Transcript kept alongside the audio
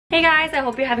Hey guys, I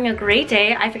hope you're having a great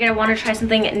day. I figured I want to try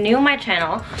something new on my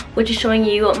channel, which is showing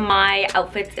you my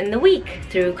outfits in the week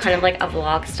through kind of like a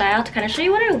vlog style to kind of show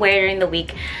you what I wear during the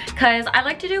week. Because I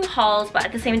like to do hauls, but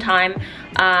at the same time,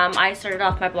 I started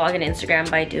off my blog and Instagram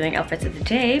by doing outfits of the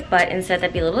day, but instead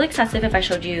that'd be a little excessive if I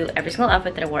showed you every single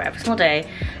outfit that I wear every single day.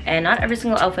 And not every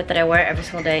single outfit that I wear every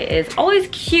single day is always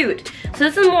cute. So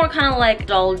this is more kind of like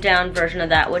dulled down version of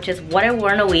that, which is what I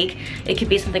wear in a week. It could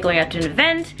be something going out to an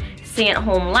event, staying at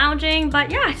home lounging, but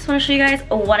yeah, I just want to show you guys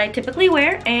what I typically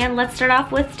wear, and let's start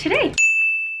off with today.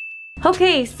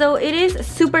 Okay, so it is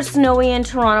super snowy in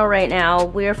Toronto right now.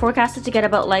 We're forecasted to get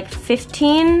about like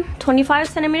 25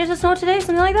 centimeters of snow today,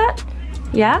 something like that?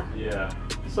 Yeah? Yeah,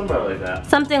 something like that.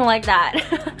 Something like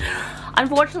that.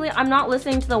 Unfortunately, I'm not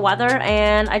listening to the weather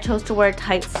and I chose to wear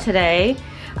tights today.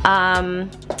 Oh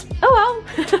well.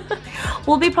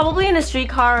 We'll be probably in a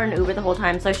streetcar or an Uber the whole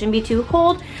time, so I shouldn't be too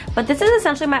cold. But this is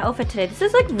essentially my outfit today. This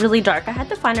is like really dark. I had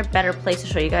to find a better place to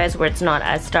show you guys where it's not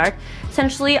as dark.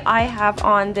 Essentially, I have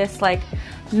on this like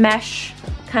mesh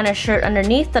kind of shirt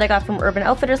underneath that I got from Urban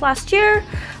Outfitters last year.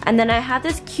 And then I have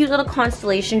this cute little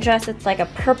constellation dress. It's like a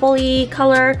purpley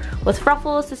color with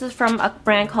ruffles. This is from a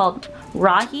brand called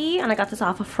Rahi, and I got this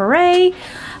off of Foray.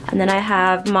 And then I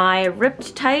have my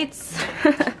ripped tights.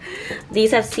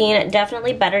 These have seen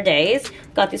definitely better days.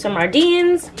 Got these from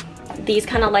Ardeen's. These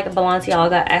kind of like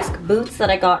Balenciaga-esque boots that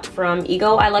I got from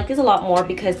Ego. I like these a lot more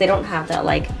because they don't have that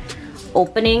like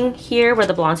opening here where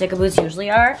the Balenciaga boots usually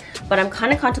are, but I'm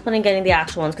kind of contemplating getting the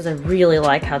actual ones because I really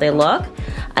like how they look.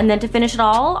 And then to finish it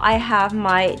all, I have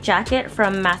my jacket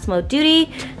from Massimo Dutti.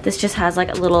 This just has like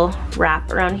a little wrap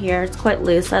around here. It's quite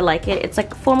loose. I like it. It's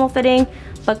like formal fitting,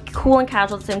 but cool and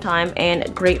casual at the same time,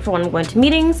 and great for when I'm going to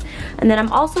meetings. And then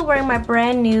I'm also wearing my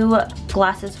brand new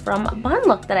glasses from Bun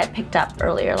Look that I picked up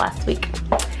earlier last week.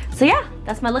 So yeah,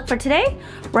 that's my look for today.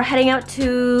 We're heading out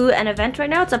to an event right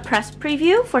now. It's a press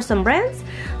preview for some brands.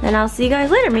 And I'll see you guys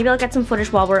later. Maybe I'll get some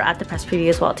footage while we're at the press preview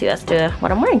as well too as to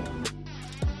what I'm wearing.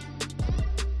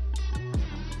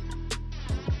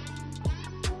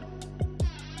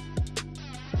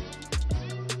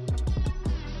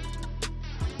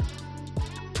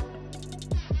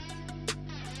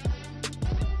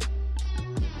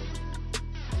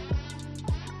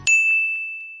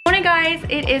 Morning guys,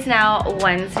 it is now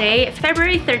Wednesday,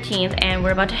 February 13th, and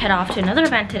we're about to head off to another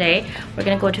event today. We're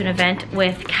gonna go to an event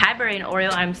with Cadbury and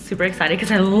Oreo. I'm super excited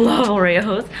because I love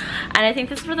Oreos. And I think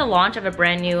this is for the launch of a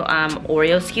brand new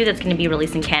Oreo SKU that's gonna be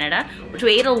released in Canada, which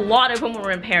we ate a lot of when we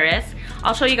were in Paris.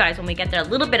 I'll show you guys when we get there a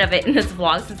little bit of it in this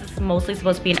vlog, since this is mostly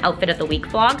supposed to be an outfit of the week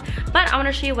vlog. But I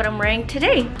wanna show you what I'm wearing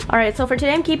today. All right, so for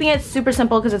today I'm keeping it super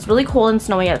simple because it's really cold and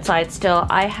snowy outside still.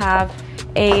 I have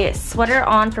a sweater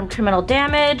on from Criminal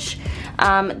Damage.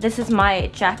 This is my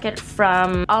jacket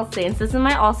from All Saints. This is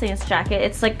my All Saints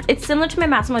jacket. It's similar to my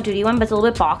Massimo Dutti one, but it's a little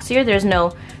bit boxier. There's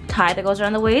no tie that goes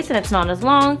around the waist and it's not as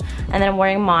long. And then I'm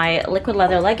wearing my liquid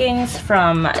leather leggings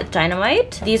from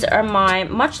Dynamite. These are my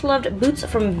much loved boots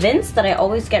from Vince that I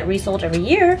always get resold every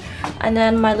year. And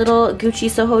then my little Gucci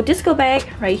Soho disco bag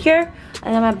right here.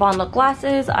 And then my Bond Look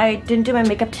glasses. I didn't do my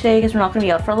makeup today because we're not going to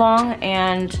be out for long,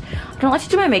 and I don't like to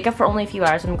do my makeup for only a few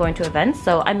hours when I'm going to events,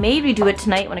 so I may redo it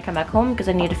tonight when I come back home because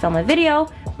I need to film a video.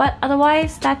 But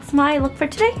otherwise, that's my look for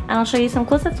today, and I'll show you some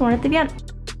clothes that's worn at the event.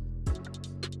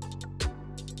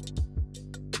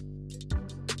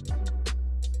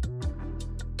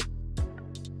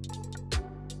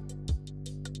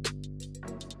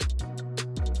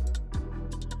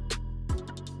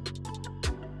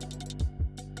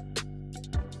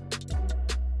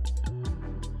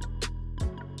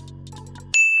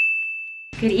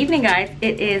 Good evening guys,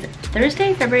 it is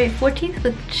Thursday, February 14th,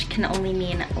 which can only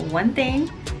mean one thing.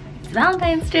 It's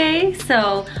Valentine's Day,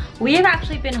 so we have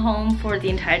actually been home for the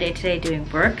entire day today doing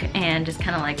work and just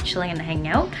kind of like chilling and hanging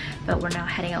out, but we're now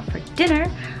heading out for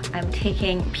dinner. I'm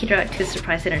taking Peter out to a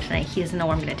surprise dinner tonight. He doesn't know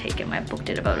where I'm gonna take him. I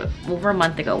booked it about over a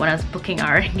month ago when I was booking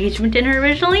our engagement dinner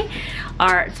originally.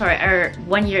 Our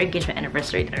 1-year engagement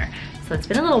anniversary dinner. So it's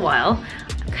been a little while.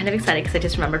 I'm kind of excited because I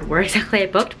just remembered where exactly I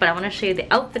booked, but I want to show you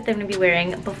the outfit that I'm going to be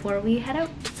wearing before we head out.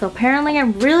 So apparently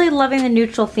I'm really loving the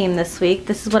neutral theme this week.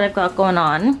 This is what I've got going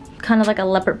on. Kind of like a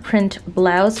leopard print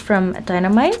blouse from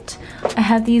Dynamite. I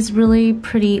have these really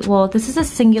pretty, well, this is a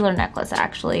singular necklace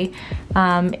actually.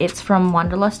 It's from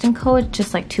Wanderlust & Co. It's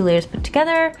just like 2 layers put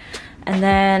together. And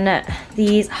then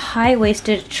these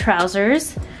high-waisted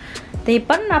trousers. They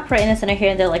button up right in the center here,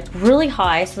 and they're like really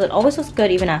high, so it always looks good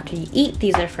even after you eat.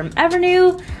 These are from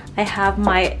Evernew. I have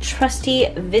my trusty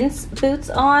Vince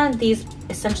boots on. These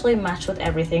essentially match with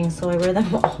everything, so I wear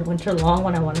them all winter long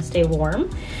when I want to stay warm.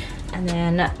 And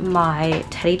then my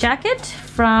teddy jacket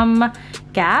from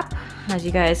Gap. As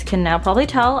you guys can now probably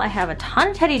tell, I have a ton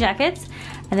of teddy jackets.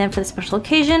 And then for the special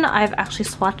occasion, I've actually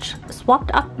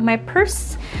swapped up my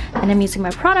purse, and I'm using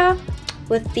my Prada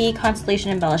with the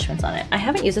constellation embellishments on it. I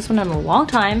haven't used this one in a long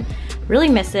time. Really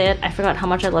miss it. I forgot how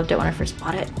much I loved it when I first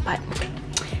bought it, but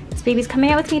this baby's coming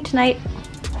out with me tonight.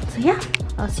 So yeah,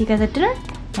 I'll see you guys at dinner,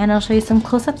 and I'll show you some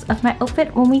close-ups of my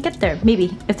outfit when we get there.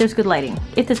 Maybe, if there's good lighting.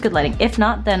 If there's good lighting. If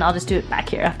not, then I'll just do it back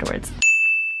here afterwards.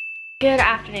 Good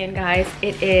afternoon, guys.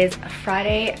 It is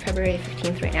Friday, February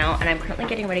 15th right now, and I'm currently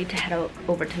getting ready to head out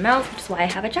over to Mel's, which is why I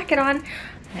have a jacket on.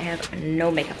 I have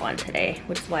no makeup on today,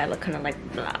 which is why I look kind of like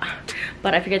blah.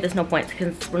 But I figured there's no point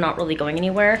because we're not really going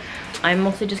anywhere. I'm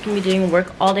mostly just gonna be doing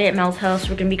work all day at Mel's house.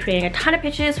 We're gonna be creating a ton of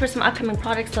pitches for some upcoming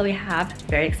projects that we have.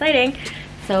 Very exciting.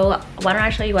 So why don't I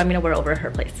show you what I'm gonna wear over at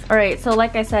her place. All right, so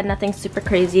like I said, nothing super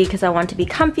crazy because I want to be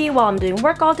comfy while I'm doing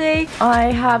work all day. I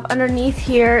have underneath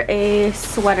here a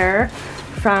sweater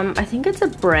from, I think it's a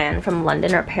brand from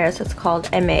London or Paris. It's called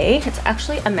Aimé. It's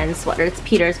actually a men's sweater. It's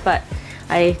Peter's, but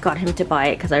I got him to buy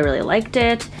it because I really liked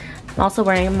it. I'm also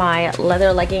wearing my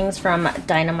leather leggings from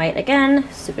Dynamite again.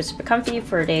 Super, super comfy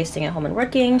for a day staying at home and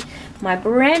working. My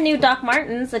brand new Doc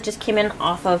Martens that just came in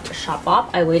off of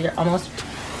Shopbop. I waited almost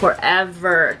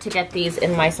forever to get these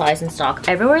in my size in stock.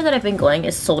 Everywhere that I've been going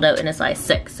is sold out in a size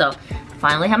 6, so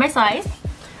finally have my size.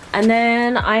 And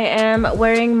then I am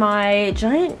wearing my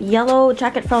giant yellow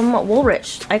jacket from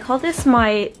Woolrich. I call this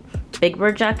my Big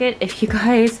Bird jacket. If you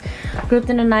guys grew up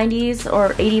in the 90s or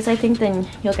 80s, I think, then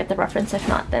you'll get the reference. If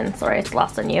not, then sorry, it's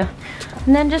lost on you.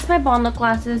 And then just my Bond look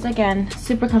glasses. Again,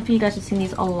 super comfy. You guys have seen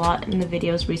these a lot in the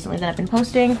videos recently that I've been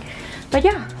posting. But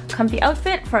yeah, comfy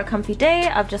outfit for a comfy day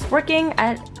of just working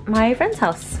at my friend's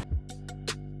house.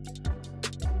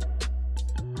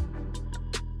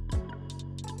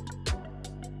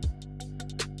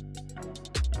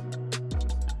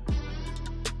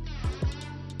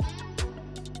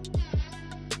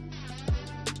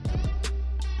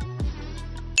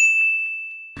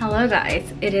 Hello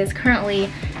guys, it is currently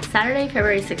Saturday,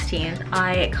 February 16th.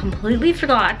 I completely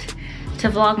forgot to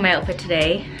vlog my outfit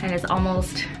today, and it's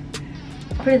almost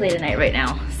pretty late at night right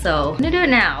now. So I'm gonna do it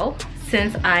now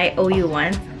since I owe you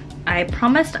one. I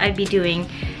promised I'd be doing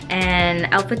an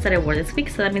outfits that I wore this week,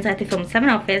 so that means I have to film 7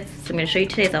 outfits. So I'm gonna show you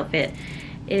today's outfit.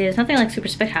 It is nothing like super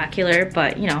spectacular,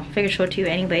 but you know, figure show it to you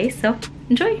anyway, so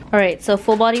enjoy. All right, so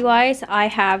full body wise, I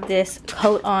have this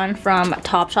coat on from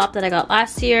Topshop that I got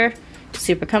last year.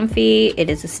 Super comfy. It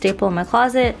is a staple in my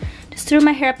closet. Just threw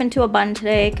my hair up into a bun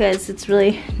today because it's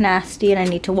really nasty and I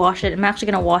need to wash it. I'm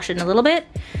actually gonna wash it in a little bit.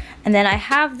 And then I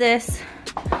have this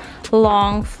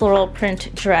long floral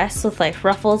print dress with like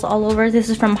ruffles all over. This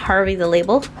is from Harvey the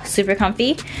Label. Super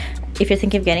comfy. If you're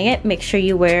thinking of getting it, make sure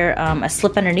you wear a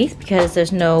slip underneath because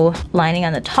there's no lining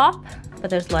on the top, but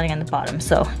there's lining on the bottom.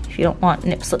 So if you don't want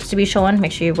nip slips to be shown,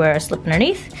 make sure you wear a slip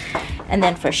underneath. And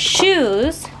then for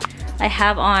shoes, I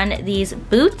have on these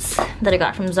boots that I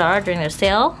got from Zara during their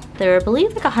sale. They're, I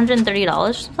believe, like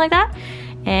 $130, something like that.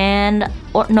 And,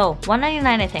 or no, $199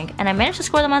 I think. And I managed to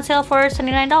score them on sale for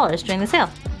 $79 during the sale.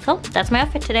 So that's my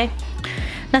outfit today.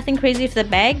 Nothing crazy for the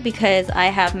bag because I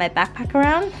have my backpack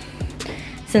around.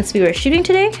 Since we were shooting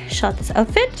today, shot this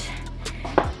outfit.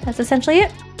 That's essentially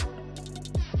it.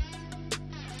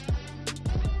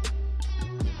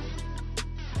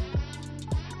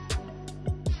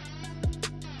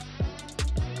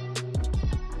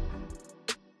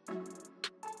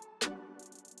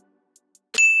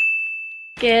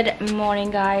 Good morning,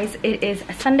 guys. It is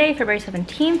Sunday, February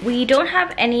 17th. We don't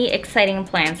have any exciting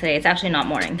plans today. It's actually not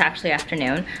morning, it's actually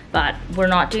afternoon, but we're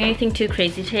not doing anything too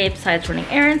crazy today besides running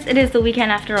errands. It is the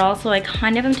weekend after all, so I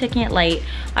kind of am taking it light.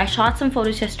 I shot some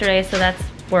photos yesterday, so that's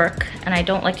work, and I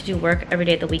don't like to do work every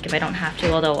day of the week if I don't have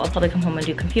to, although I'll probably come home and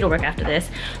do computer work after this.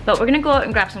 But we're gonna go out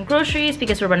and grab some groceries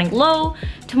because we're running low.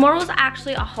 Tomorrow's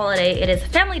actually a holiday. It is a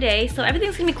family day, so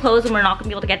everything's gonna be closed and we're not gonna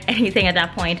be able to get anything at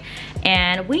that point.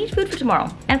 And we need food for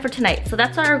tomorrow and for tonight. So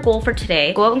that's our goal for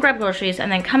today. Go out and grab groceries and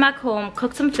then come back home,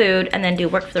 cook some food, and then do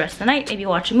work for the rest of the night. Maybe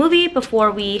watch a movie before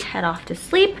we head off to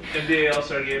sleep. NBA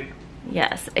All-Star game.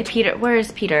 Yes. Peter, where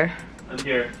is Peter? I'm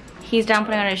here. He's down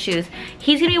putting on his shoes.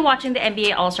 He's gonna be watching the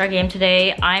NBA All-Star game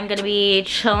today. I'm gonna be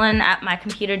chilling at my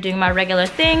computer doing my regular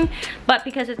thing. But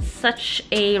because it's such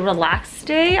a relaxed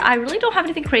day, I really don't have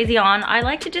anything crazy on. I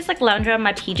like to just like lounge around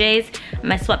my PJs,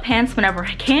 my sweatpants whenever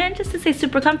I can, just to stay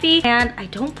super comfy. And I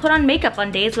don't put on makeup on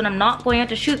days when I'm not going out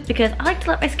to shoot because I like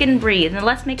to let my skin breathe. And the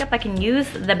less makeup I can use,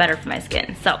 the better for my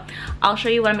skin. So I'll show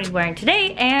you what I'm gonna be wearing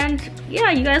today. And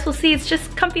yeah, you guys will see it's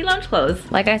just comfy lounge clothes.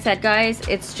 Like I said, guys,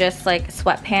 it's just like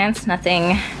sweatpants.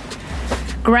 Nothing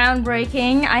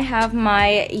Groundbreaking. I have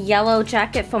my yellow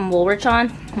jacket from Woolrich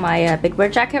on, my big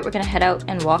bird jacket. We're gonna head out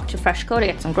and walk to Freshco to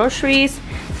get some groceries.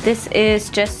 This is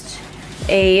just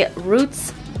a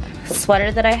Roots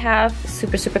sweater that I have.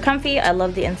 Super, super comfy. I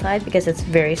love the inside because it's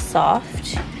very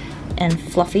soft and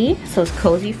fluffy, so it's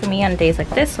cozy for me on days like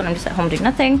this when I'm just at home doing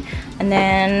nothing. And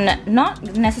then not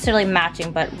necessarily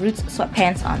matching, but Roots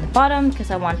sweatpants on the bottom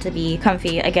because I want to be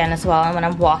comfy again as well. And when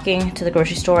I'm walking to the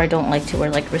grocery store, I don't like to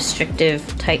wear like restrictive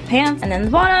tight pants. And then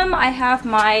the bottom, I have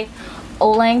my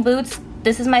Olang boots.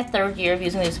 This is my 3rd year of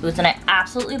using these boots and I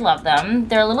absolutely love them.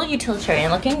 They're a little utilitarian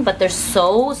looking, but they're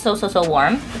so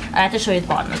warm. I have to show you the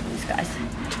bottom of these guys.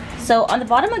 So on the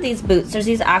bottom of these boots, there's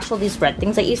these red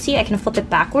things that you see. I can flip it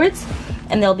backwards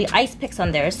and there'll be ice picks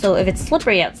on there. So if it's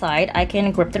slippery outside, I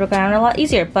can grip the ground a lot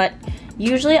easier. But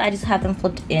usually I just have them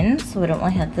flipped in so I don't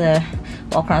really have to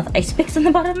walk around with ice picks on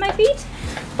the bottom of my feet.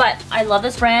 But I love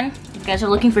this brand. If you guys are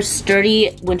looking for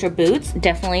sturdy winter boots,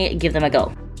 definitely give them a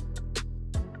go.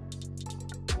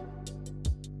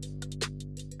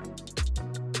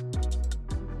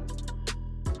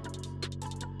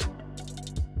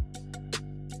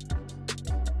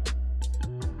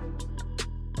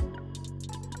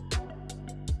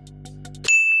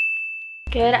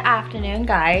 Good afternoon,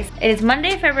 guys. It is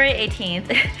Monday, February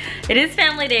 18th. It is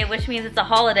family day, which means it's a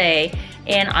holiday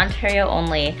in Ontario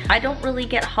only. I don't really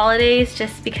get holidays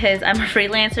just because I'm a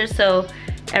freelancer, so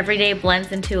every day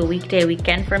blends into a weekday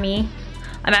weekend for me.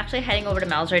 I'm actually heading over to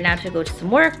Mel's right now to go to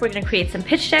some work. We're gonna create some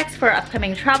pitch decks for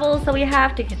upcoming travels that we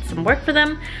have to get some work for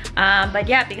them. But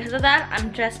yeah, because of that,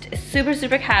 I'm just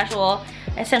super casual.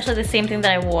 Essentially the same thing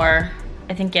that I wore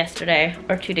I think yesterday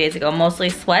or 2 days ago, mostly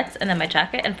sweats and then my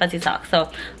jacket and fuzzy socks. So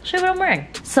I'll show you what I'm wearing.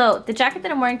 So the jacket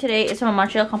that I'm wearing today is from a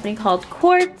Montreal company called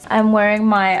Quartz. I'm wearing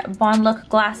my Bond Look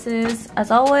glasses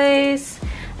as always.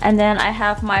 And then I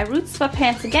have my Roots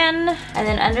sweatpants again. And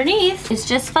then underneath is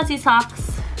just fuzzy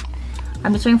socks.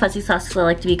 I'm just wearing fuzzy socks because I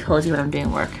like to be cozy when I'm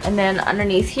doing work. And then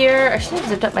underneath here, I should have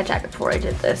zipped up my jacket before I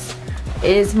did this,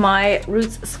 is my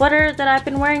Roots sweater that I've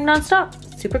been wearing nonstop.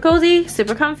 Super cozy,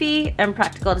 super comfy, and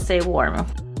practical to stay warm.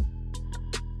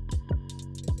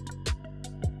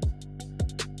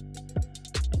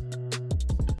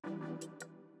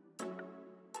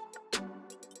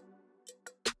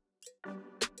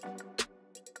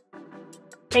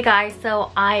 Hey guys,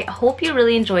 so I hope you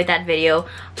really enjoyed that video.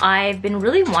 I've been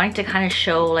really wanting to kind of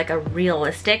show like a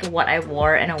realistic what I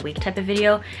wore in a week type of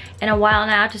video in a while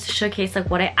now, just to showcase like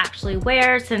what I actually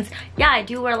wear, since yeah, I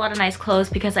do wear a lot of nice clothes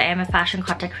because I am a fashion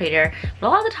content creator, but a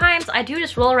lot of the times I do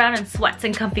just roll around in sweats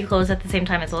and comfy clothes at the same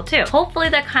time as well too. Hopefully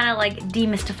that kind of like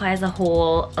demystifies the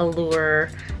whole allure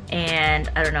and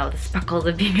I don't know, the sparkles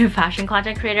of being a fashion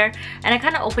content creator, and it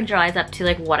kind of opened your eyes up to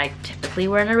like what I typically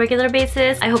wear on a regular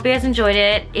basis. I hope you guys enjoyed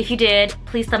it. If you did,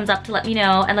 please thumbs up to let me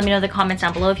know, and let me know in the comments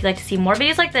down below if you'd like to see more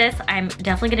videos like this. I'm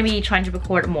definitely going to be trying to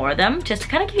record more of them just to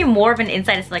kind of give you more of an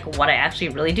insight as to like what I actually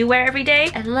really do wear every day.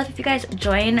 I'd love if you guys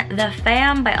join the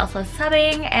fam by also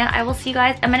subbing, and I will see you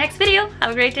guys in my next video.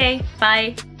 Have a great day.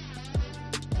 Bye.